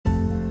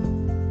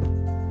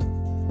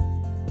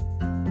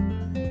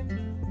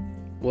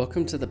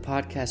Welcome to the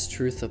podcast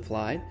Truth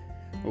Applied,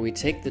 where we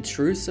take the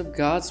truths of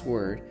God's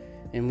Word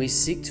and we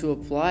seek to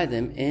apply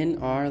them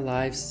in our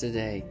lives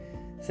today.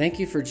 Thank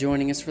you for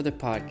joining us for the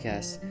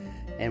podcast,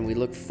 and we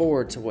look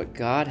forward to what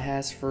God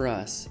has for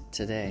us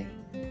today.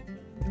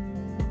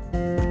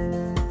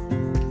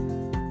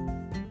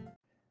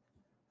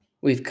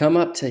 We've come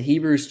up to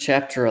Hebrews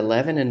chapter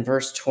 11 and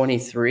verse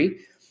 23,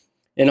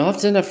 and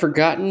often a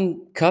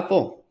forgotten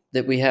couple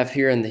that we have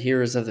here in the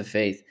Heroes of the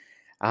Faith.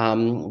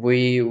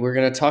 We're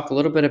going to talk a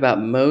little bit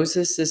about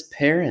Moses'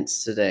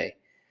 parents today.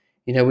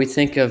 You know, we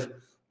think of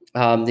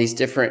these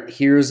different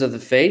heroes of the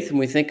faith, and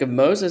we think of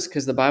Moses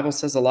because the Bible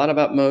says a lot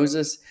about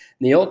Moses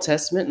in the Old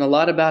Testament and a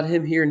lot about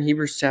him here in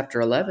Hebrews chapter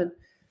 11.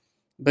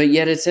 But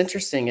yet it's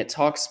interesting. It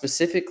talks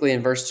specifically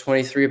in verse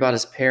 23 about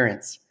his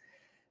parents.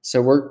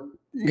 So we're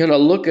going to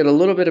look at a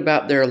little bit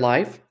about their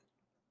life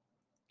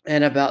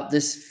and about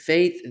this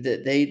faith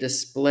that they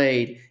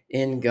displayed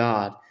in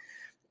God.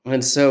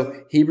 And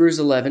so Hebrews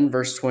 11,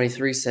 verse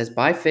 23 says,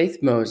 "By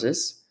faith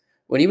Moses,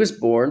 when he was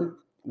born,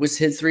 was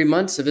hid 3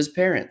 months of his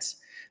parents,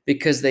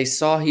 because they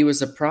saw he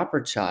was a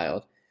proper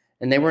child,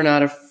 and they were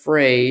not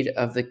afraid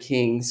of the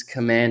king's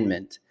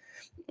commandment."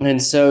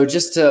 And so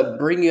just to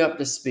bring you up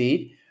to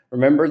speed,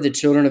 remember the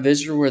children of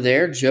Israel were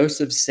there.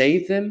 Joseph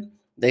saved them.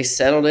 They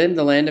settled in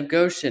the land of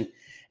Goshen,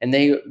 and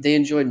they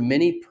enjoyed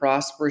many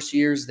prosperous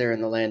years there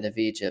in the land of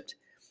Egypt.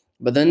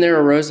 But then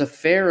there arose a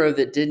Pharaoh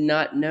that did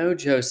not know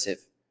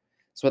Joseph.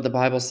 That's what the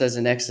Bible says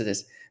in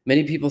Exodus.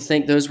 Many people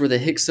think those were the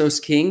Hyksos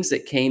kings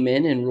that came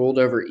in and ruled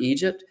over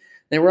Egypt.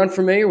 They were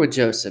unfamiliar with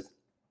Joseph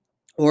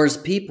or his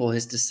people,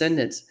 his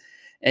descendants.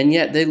 And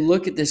yet they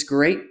look at this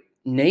great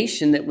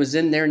nation that was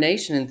in their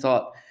nation and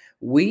thought,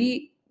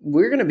 we're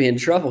going to be in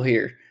trouble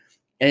here.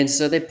 And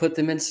so they put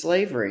them in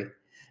slavery.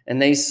 And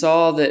they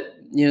saw that,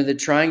 they're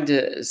trying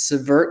to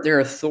subvert their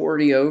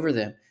authority over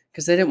them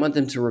because they didn't want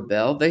them to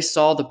rebel. They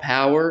saw the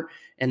power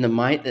and the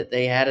might that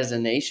they had as a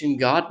nation.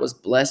 God was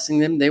blessing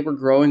them. They were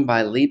growing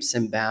by leaps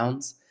and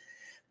bounds.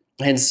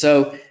 And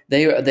so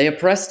they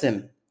oppressed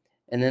him.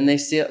 And then they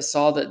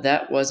saw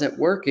that wasn't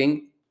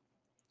working.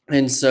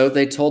 And so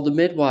they told the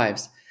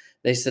midwives.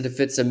 They said,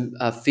 if it's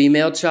a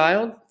female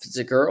child, if it's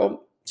a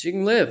girl, she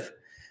can live.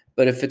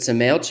 But if it's a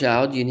male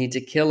child, you need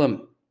to kill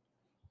him.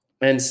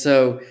 And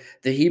so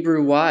the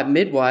Hebrew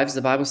midwives,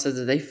 the Bible says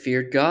that they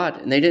feared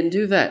God, and they didn't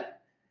do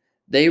that.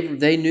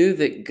 They knew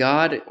that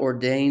God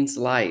ordains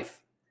life.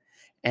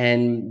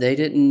 And they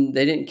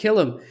didn't kill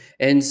him.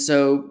 And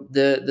so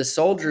the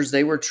soldiers,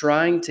 they were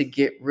trying to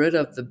get rid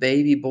of the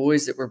baby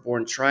boys that were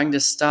born, trying to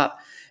stop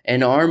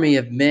an army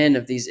of men,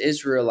 of these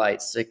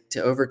Israelites,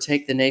 to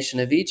overtake the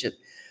nation of Egypt.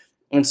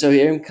 And so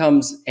here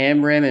comes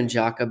Amram and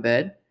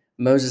Jochebed,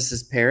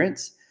 Moses'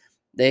 parents.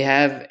 They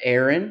have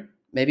Aaron.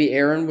 Maybe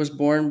Aaron was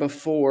born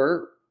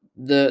before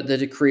the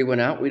decree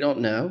went out. We don't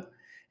know.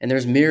 And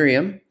there's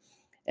Miriam.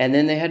 And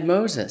then they had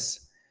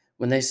Moses.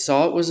 When they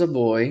saw it was a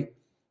boy,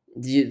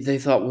 they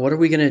thought, what are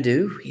we going to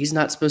do? He's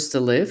not supposed to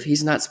live.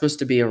 He's not supposed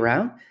to be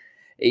around.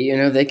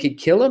 They could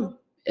kill him.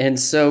 And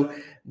so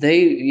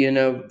they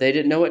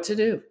didn't know what to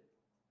do.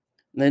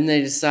 And then they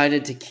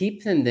decided to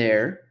keep them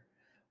there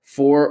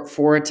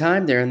for a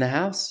time there in the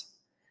house.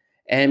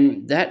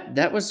 And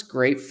that was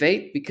great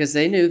faith, because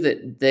they knew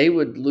that they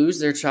would lose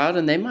their child,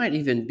 and they might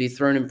even be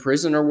thrown in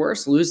prison or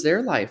worse, lose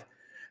their life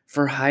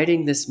for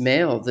hiding this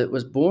male that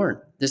was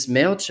born, this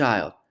male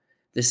child,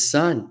 this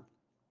son.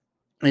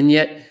 And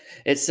yet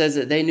it says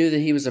that they knew that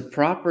he was a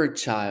proper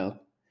child.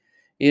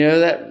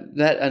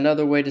 That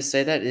another way to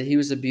say that he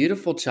was a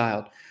beautiful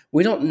child.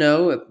 We don't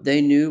know if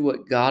they knew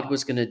what God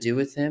was going to do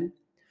with him.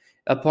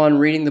 Upon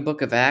reading the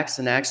book of Acts,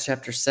 in Acts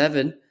chapter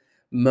 7,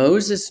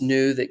 Moses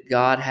knew that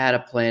God had a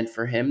plan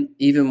for him,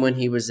 even when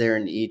he was there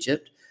in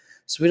Egypt.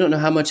 So we don't know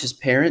how much his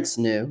parents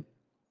knew,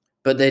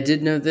 but they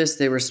did know this: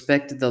 they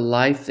respected the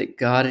life that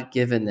God had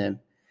given them,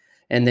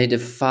 and they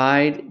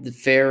defied the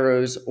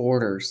Pharaoh's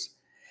orders.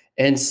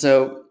 And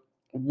so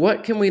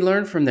what can we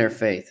learn from their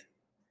faith?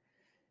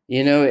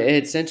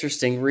 It's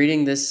interesting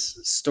reading this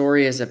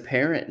story as a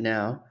parent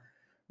now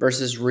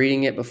versus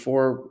reading it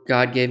before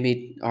God gave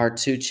me our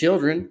 2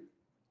 children.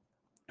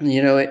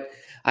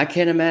 I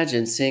can't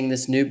imagine seeing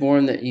this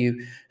newborn that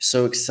you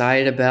so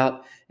excited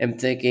about and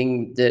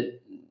thinking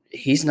that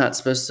he's not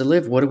supposed to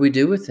live. What do we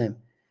do with him?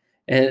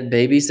 And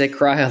babies, they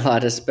cry a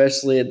lot,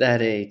 especially at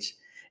that age,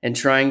 and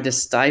trying to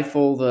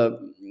stifle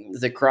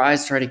the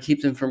cries, try to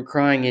keep them from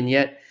crying. And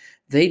yet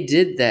they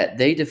did that.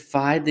 They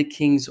defied the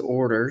king's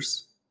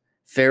orders,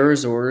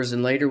 Pharaoh's orders,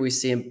 and later we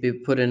see him be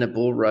put in a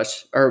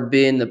bulrush, or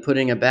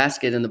putting a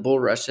basket in the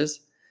bulrushes.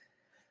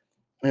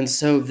 And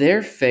so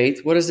their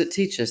faith, what does it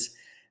teach us?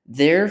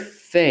 Their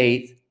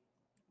faith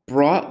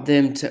brought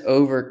them to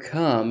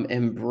overcome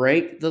and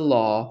break the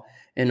law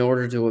in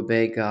order to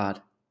obey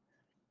God.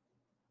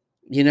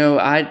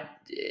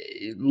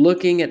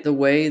 Looking at the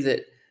way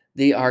that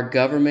our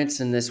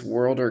governments in this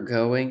world are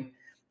going,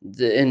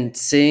 and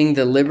seeing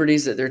the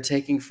liberties that they're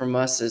taking from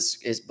us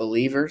as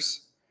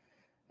believers.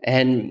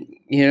 And,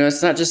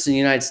 it's not just in the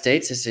United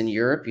States, it's in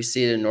Europe. You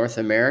see it in North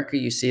America.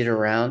 You see it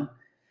around.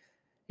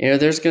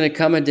 There's going to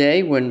come a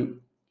day when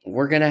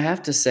we're going to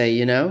have to say,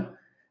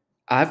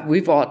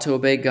 we've ought to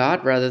obey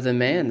God rather than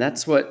man.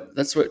 That's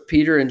what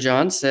Peter and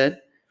John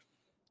said,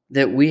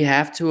 that we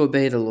have to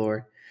obey the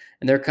Lord.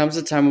 And there comes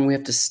a time when we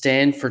have to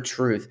stand for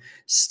truth,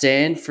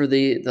 stand for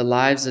the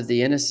lives of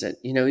the innocent.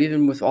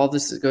 Even with all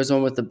this that goes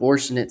on with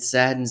abortion, it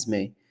saddens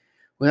me.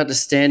 We have to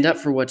stand up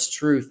for what's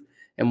truth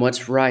and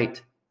what's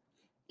right.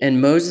 And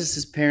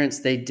Moses' parents,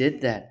 they did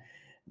that.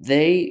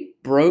 They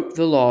broke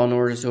the law in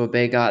order to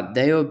obey God.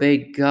 They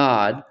obeyed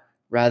God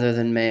rather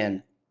than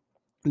man.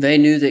 They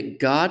knew that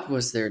God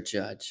was their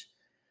judge.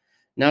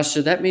 Now,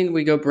 should that mean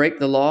we go break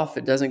the law if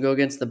it doesn't go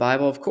against the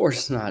Bible? Of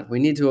course not. We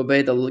need to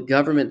obey the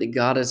government that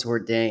God has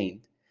ordained.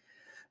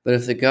 But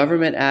if the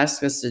government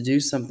asks us to do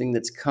something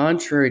that's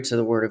contrary to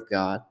the Word of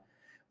God,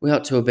 we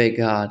ought to obey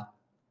God.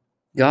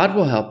 God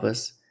will help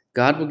us.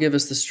 God will give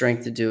us the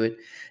strength to do it.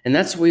 And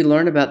that's what we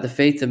learn about the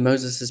faith of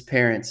Moses'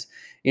 parents.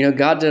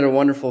 God did a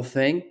wonderful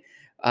thing.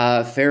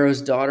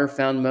 Pharaoh's daughter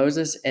found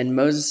Moses, and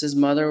Moses'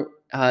 mother,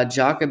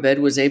 Jochebed,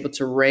 was able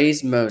to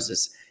raise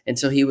Moses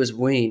until he was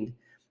weaned.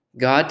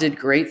 God did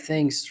great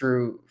things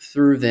through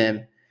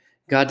them.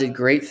 God did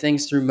great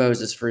things through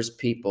Moses for his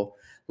people.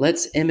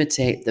 Let's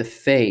imitate the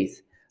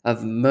faith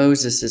of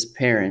Moses'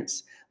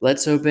 parents.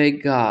 Let's obey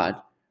God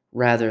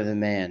rather than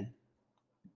man.